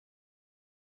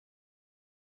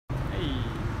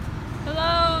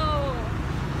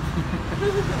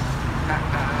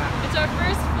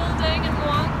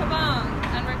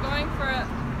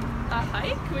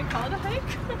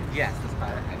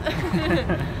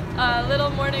little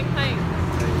morning hike.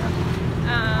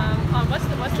 On what's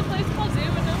the place called? Do you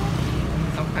even know?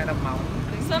 Some kind of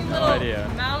mountain. Some little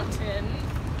mountain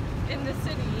in the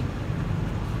city.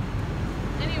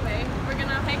 Anyway, we're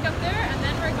gonna hike up there and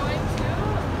then we're going to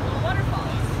little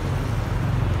waterfalls.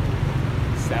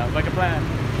 Sounds like a plan.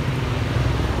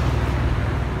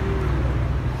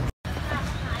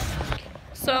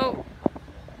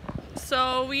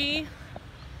 So we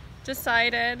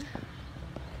decided,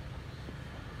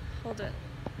 hold it.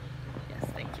 Yes,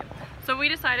 thank you. So we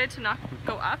decided to not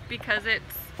go up because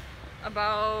it's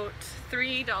about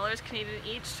 $3 Canadian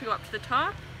each to go up to the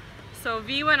top. So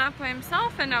V went up by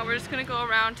himself and now we're just gonna go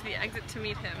around to the exit to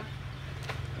meet him.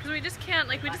 Because we just can't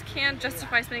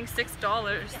justify spending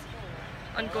 $6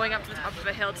 on going up to the top of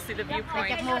a hill to see the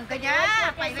viewpoint.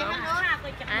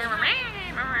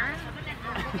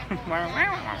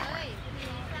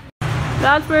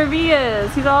 That's where V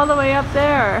is. He's all the way up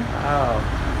there. Oh.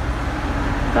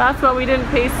 That's what we didn't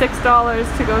pay $6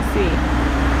 to go see.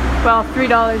 Well, $3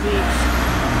 each.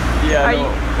 Yeah,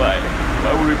 why?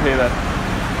 Why would we pay that?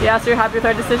 Yeah, so you're happy with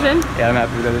our decision? Yeah, I'm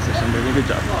happy with the decision. Doing a good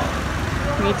job.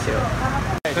 Me too.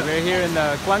 Right, we're here in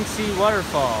the Kuang Si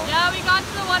Waterfall. Yeah, we got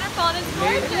to the waterfall and it's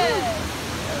gorgeous.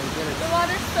 Yeah, we did it. The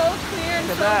water's so clear and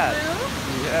so blue.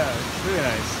 Yeah, it's really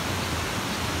nice.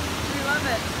 We love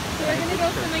it. So we're gonna go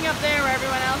swimming up there where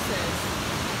everyone else is.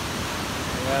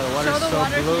 Yeah, the water's so blue. Show the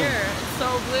water blue. here. It's so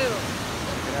blue.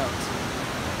 Check it out.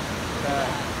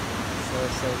 Yeah.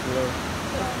 So blue.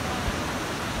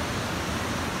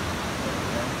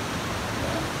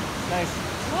 Nice.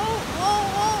 Whoa, whoa,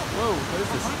 whoa! Whoa, what is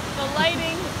this? The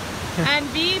lighting. And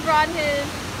V brought his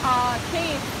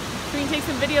case so we can take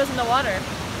some videos in the water.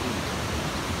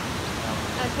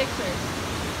 And pictures.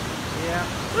 Yeah.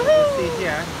 You see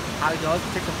here how you also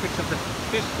take a picture of the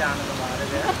fish down in the water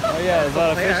there. Oh yeah, there's a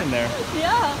lot of fish in there.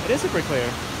 Yeah. It is super clear.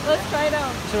 Let's try it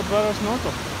out. Should have brought our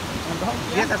snorkel.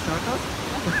 Yes, that's snorkels.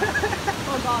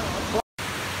 Or bottles.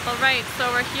 Alright, so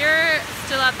we're here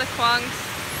still at the Kuang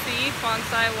Si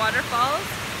Waterfalls.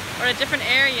 We're in a different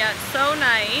area. It's so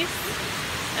nice.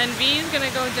 And V's gonna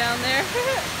go down there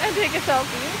and take a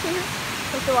selfie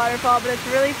with the waterfall, but it's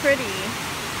really pretty.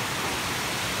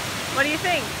 What do you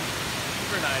think?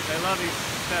 Super nice. I love these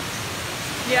steps.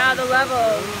 Yeah, the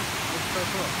levels. It's so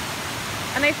cool.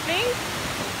 And I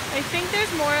think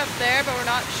there's more up there, but we're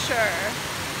not sure.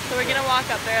 So we're gonna walk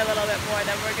up there a little bit more,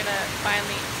 then we're gonna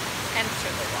finally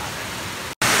enter the water.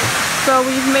 So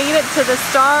we've made it to the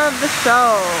star of the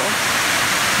show.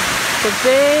 The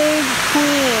Big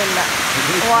Queen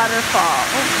waterfall.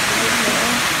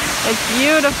 It's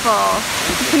beautiful.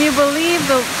 Can you believe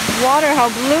the water, how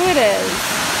blue it is?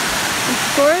 It's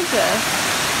gorgeous.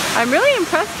 I'm really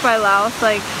impressed by Laos.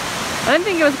 Like, I didn't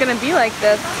think it was gonna be like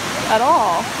this at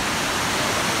all.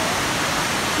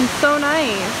 It's so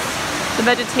nice. The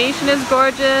vegetation is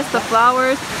gorgeous, the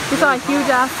flowers. We saw a huge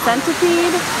ass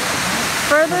centipede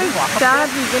further down at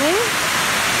the beginning.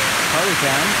 Oh, we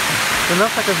can. It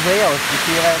looks like a whale. You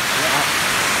see that? Yeah.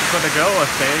 That's what the girl was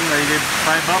saying, where you did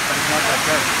climb up and it's not that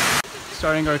good.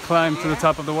 Starting our climb to the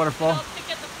top of the waterfall.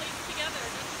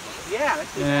 Yeah.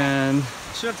 Let's do and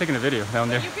I should have taken a video down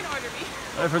there. You can order me.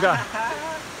 I forgot.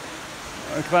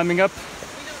 We're climbing up.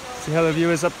 See how the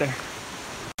view is up there.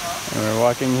 And we're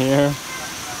walking here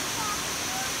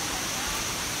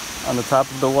on the top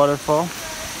of the waterfall.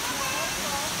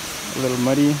 A little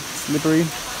muddy, slippery.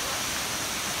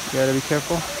 You gotta be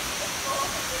careful.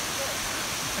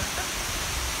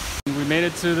 We made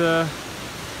it to the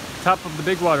top of the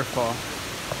big waterfall.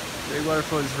 The big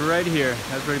waterfall is right here.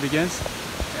 That's where it begins.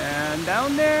 And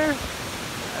down there,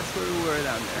 that's where we were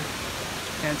down there.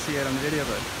 Can't see it on the video,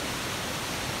 but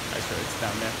I'm sure it's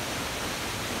down there.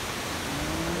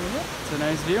 It's a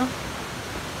nice view.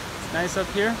 It's nice up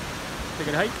here. Take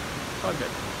a hike. All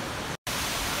good.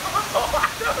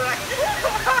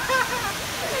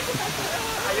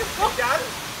 Are you done?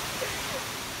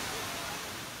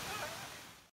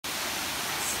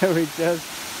 So we just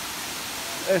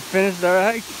finished our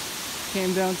hike.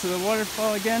 Came down to the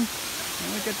waterfall again.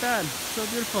 And look at that. It's so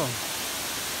beautiful.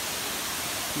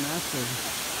 Massive.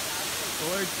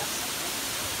 Gorgeous.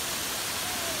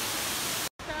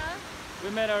 We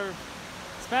met our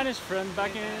Spanish friend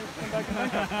back in Bangkok.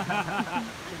 Look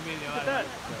at that.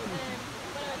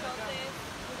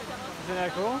 Isn't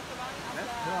that cool?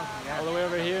 All the way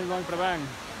over here in Luang Prabang.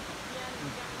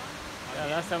 Yeah,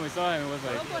 last time we saw him it was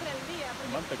like a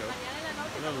month ago.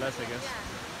 A little less, I guess.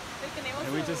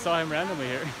 And we just saw him randomly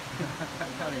here.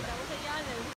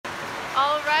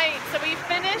 Alright, so we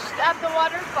finished at the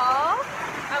waterfall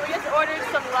and we just ordered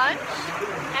some lunch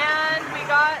and we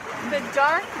got the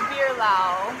dark beer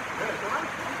lao.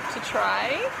 to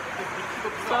try.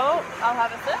 So I'll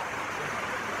have a sip.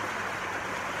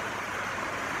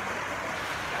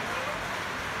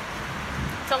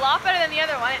 It's a lot better than the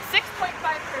other one. It's 6.5%.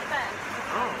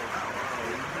 Oh.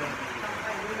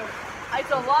 It's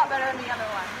a lot better than the other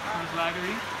one. It's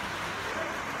lagery.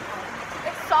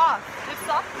 It's soft. It's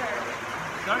softer.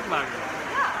 Dark lager.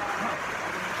 Yeah.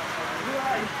 Do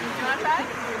you want to try?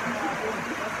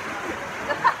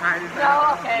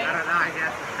 No, okay. I don't know, I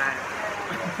guess it's kind of...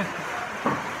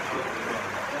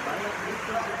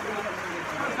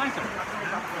 It's nicer.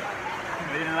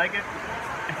 You didn't like it?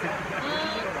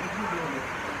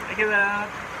 I give it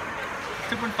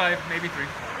 2.5, maybe 3.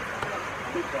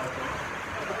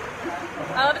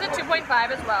 I love it at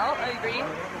 2.5 as well. I agree.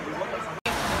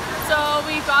 So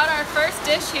we got our first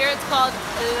dish here. It's called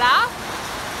La.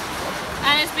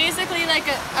 And it's basically like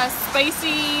a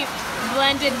spicy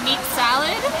blended meat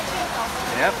salad.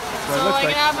 Yep. So I'm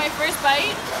gonna have my first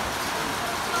bite.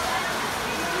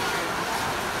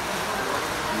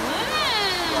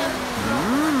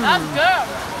 That's good.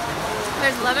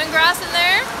 There's lemongrass in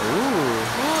there.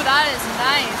 Ooh, that is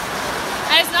nice.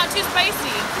 And it's not too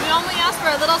spicy. We only asked for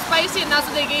a little spicy, and that's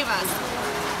what they gave us.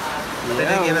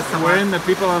 We're in the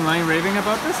people online raving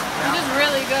about this. This is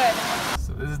really good.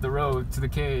 So this is the road to the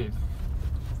cave.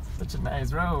 Such a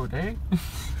nice road, eh?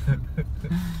 Oh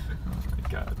my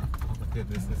god. Oh my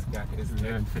goodness, this guy is Do we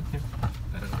even fit here?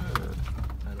 I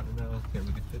don't know. Can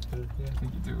we fit through here? I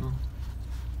think you do.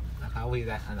 How are we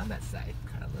that on that side,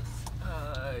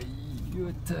 Carlos?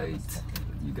 You're tight.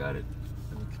 You got it.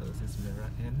 Let me close this mirror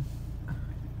in.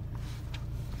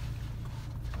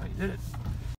 Oh, you did it.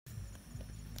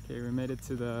 Okay, we made it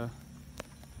to the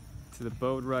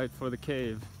boat ride for the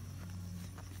cave.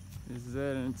 This is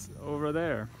it, and it's over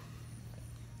there.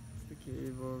 It's the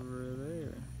cave over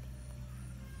there.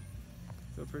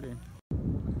 So pretty.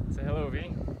 Say hello,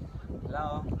 V.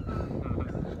 Hello.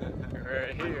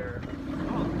 We're here.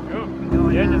 Go.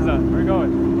 The engine's on. We're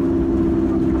going.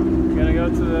 We're gonna go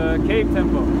to the cave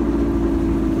temple.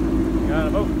 We got a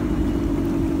boat.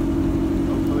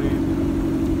 Hopefully, I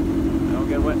don't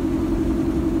get wet.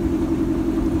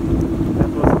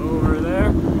 Temple's over there.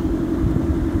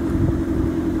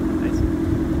 Nice.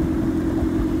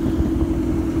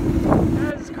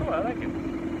 Yeah, this is cool. I like it.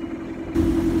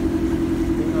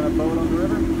 Being on a boat on the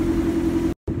river.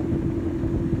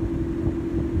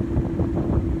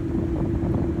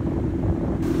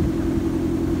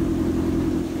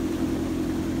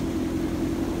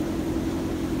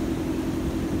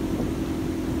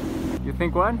 You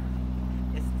think what?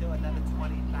 It's still another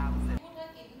 20,000.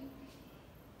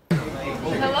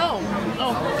 Hello.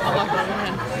 Oh, I'll walk over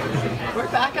here.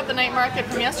 We're back at the night market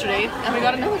from yesterday, and we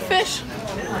got another fish.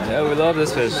 Yeah, we love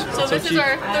this fish. So this is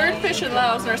our third fish in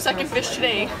Laos and our second fish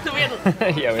today. So we had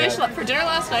fish for dinner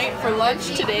last night, for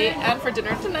lunch today, and for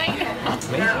dinner tonight.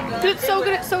 But it's so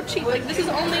good, it's so cheap. Like this is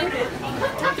only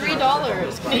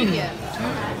 $3 Canadian.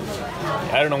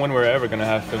 I don't know when we're ever gonna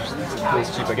have fish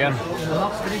this cheap again.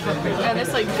 And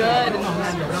it's like good.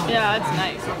 Yeah, it's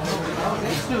nice.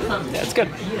 Yeah, it's good.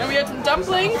 And we had some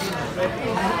dumplings.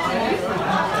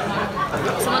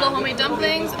 Some little homemade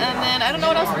dumplings, and then I don't know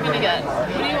what else we're gonna get. What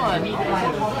do you want?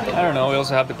 I don't know, we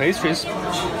also have the pastries.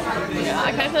 Yeah,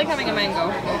 I kind of feel like having a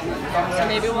mango. So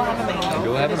maybe we'll have a mango. Maybe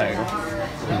we'll have a mango.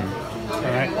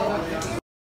 Alright.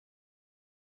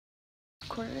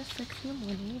 5:45 in the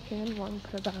morning here in Luang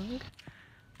Prabang.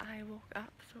 I woke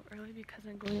up so early because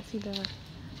I'm going to see the, I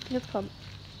think it's called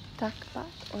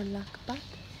Takbat or Lakbat.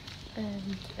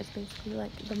 And it's basically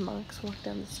like the monks walk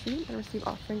down the street and receive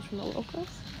offerings from the locals.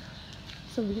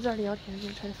 So he's already out here. I'm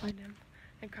going to try to find him.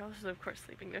 And Carlos is of course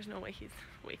sleeping. There's no way he's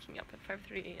waking up at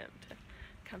 5:30 a.m. to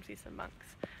come see some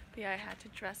monks. But yeah, I had to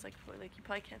dress like you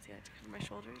probably can't see, I had to cover my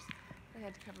shoulders. I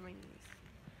had to cover my knees.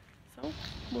 So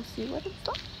we'll see what it's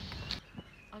like.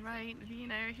 Alright, V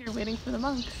and I are here waiting for the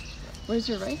monks. Where's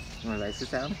your rice? My rice is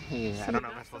down? Yeah, I don't know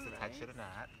if I'm supposed to touch it or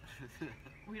not.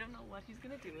 We don't know what he's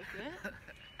gonna do with it.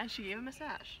 And she gave him a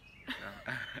sash.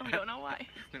 We don't know why.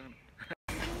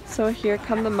 So here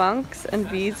come the monks, and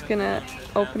V's gonna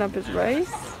open up his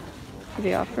rice for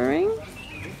the offering.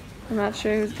 I'm not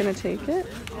sure who's gonna take it.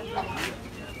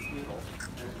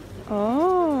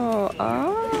 Oh,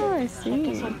 I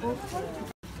see.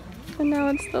 And now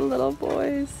it's the little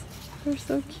boys. They're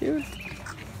so cute.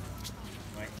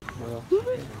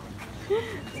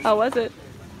 How was it?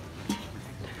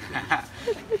 I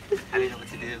didn't know what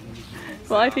to do.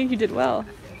 Well, I think you did well.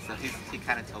 So he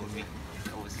kind of told me.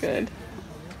 It was Good.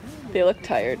 They look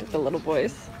tired, the little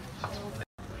boys.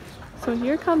 So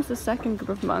here comes the second group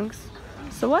of monks.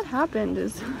 So what happened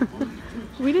is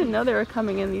we didn't know they were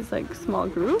coming in these like small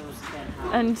groups,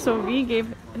 and so V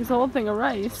gave his whole thing of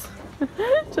rice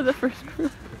to the first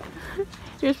group.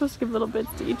 You're supposed to give little bits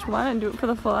to each one and do it for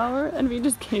the full hour, and we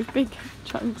just gave big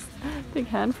chunks, big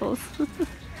handfuls.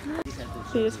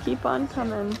 They just keep on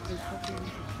coming.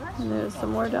 And there's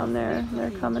some more down there.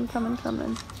 They're coming.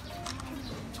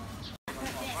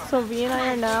 So V and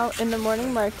I are now in the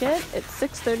morning market. It's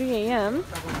 6:30 a.m.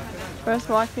 We're just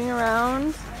walking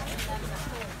around.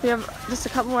 We have just a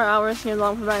couple more hours here in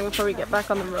Luang Prabang before we get back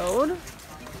on the road.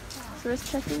 So we're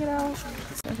just checking it out.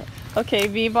 Okay,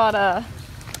 V bought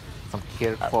Some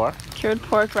cured pork. Cured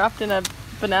pork wrapped in a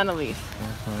banana leaf.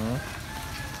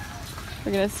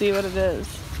 We're gonna see what it is.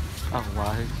 Oh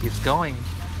wow, it's going.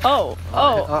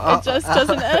 It just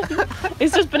doesn't end.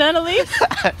 It's just banana leaf?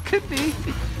 Could be.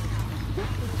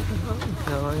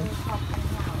 Going.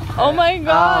 Oh my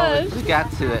gosh. Oh, we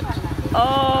got to it.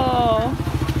 Oh.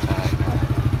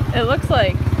 It looks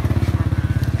like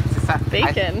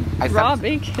bacon. Raw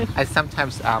bacon. I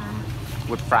sometimes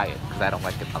would fry it because I don't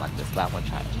like it like this, but I want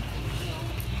to try it.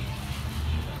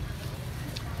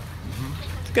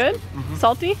 It's good?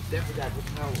 Salty?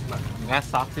 Yeah,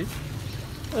 salty.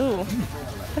 Ooh.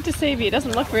 I have to say, V, it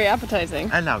doesn't look very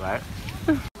appetizing. I know, right?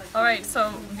 Alright,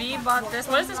 so V bought this.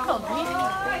 What is this called, V?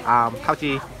 Khao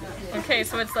chi. Okay,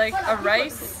 so it's like a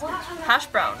rice hash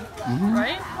brown,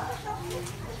 right?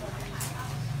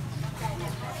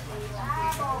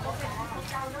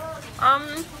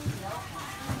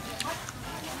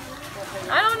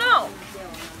 I don't know.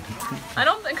 I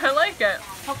don't think I like it.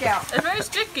 It's very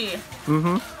sticky. I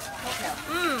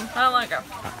don't like it.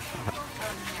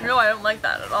 No, I don't like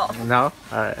that at all. No?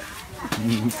 Alright.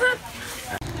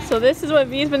 So this is what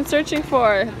V's been searching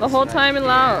for the whole time in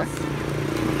Laos.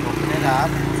 Open it up.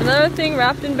 It's another thing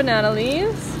wrapped in banana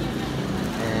leaves.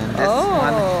 And this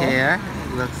one here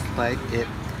looks like it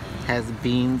has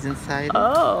beans inside.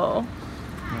 Oh.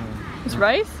 It's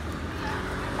rice?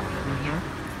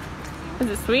 Is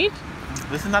it sweet?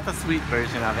 This is not the sweet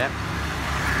version of it.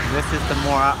 This is the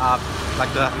more of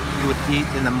like you would eat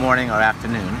in the morning or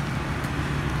afternoon.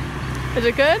 Is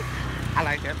it good? I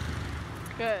like it.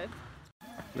 Good.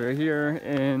 We're here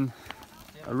in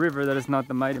a river that is not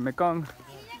the mighty Mekong.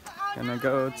 Gonna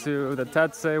go to the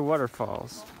Tatsay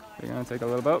Waterfalls. We're gonna take a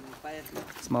little boat,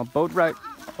 small boat ride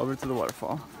over to the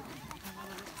waterfall.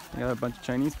 We got a bunch of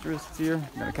Chinese tourists here.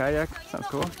 Got a kayak. Sounds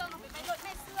cool.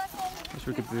 Wish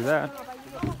we could do that.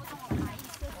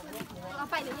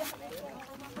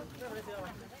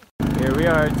 Here we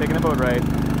are taking a boat ride.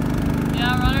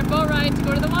 Yeah, we're on our boat ride to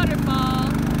go to the waterfall.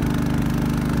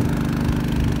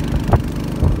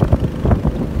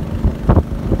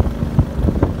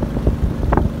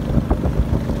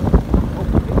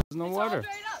 There's no water.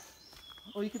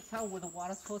 Oh, you can tell where the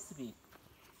water's supposed to be.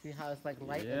 See how it's like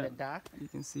light and then dark? You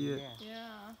can see it.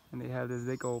 Yeah. And they have this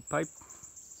big old pipe.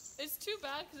 It's too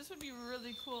bad because this would be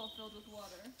really cool filled with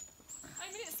water.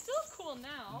 I mean, it's still cool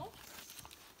now,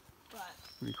 but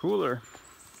It'd be cooler.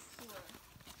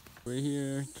 We're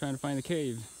here trying to find a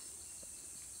cave.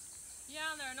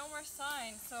 yeah, and there are no more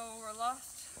signs, so we're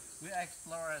lost. We're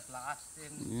explorers lost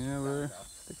in... Yeah, we're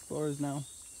explorers now.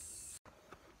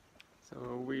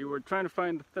 So we were trying to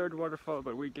find the third waterfall,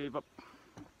 but we gave up.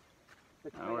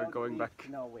 Now we're going back.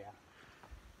 Nowhere.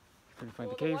 Trying to find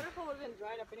the The cave. waterfall would have been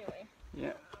dried up anyway.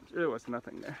 Yeah, there was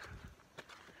nothing there.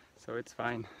 So it's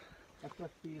fine. Let's go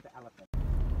see the elephant.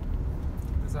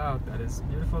 Check this out, that is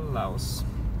beautiful Laos.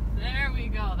 There we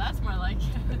go, that's more like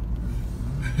it.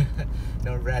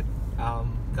 No red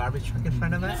garbage truck in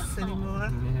front of us anymore.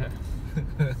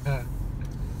 Yeah.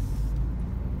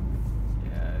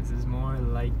 Yeah, this is more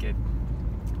like it.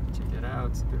 Check it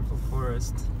out, it's a beautiful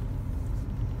forest.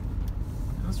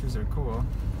 Those trees are cool.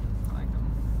 I like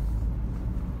them.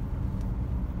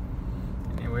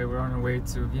 Anyway, we're on our way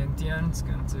to Vientiane. It's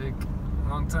gonna take a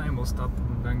long time. We'll stop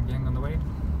in Bang Bieng on the way.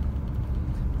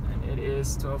 And it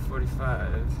is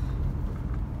 12:45.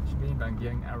 Should be in Bang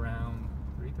Bieng around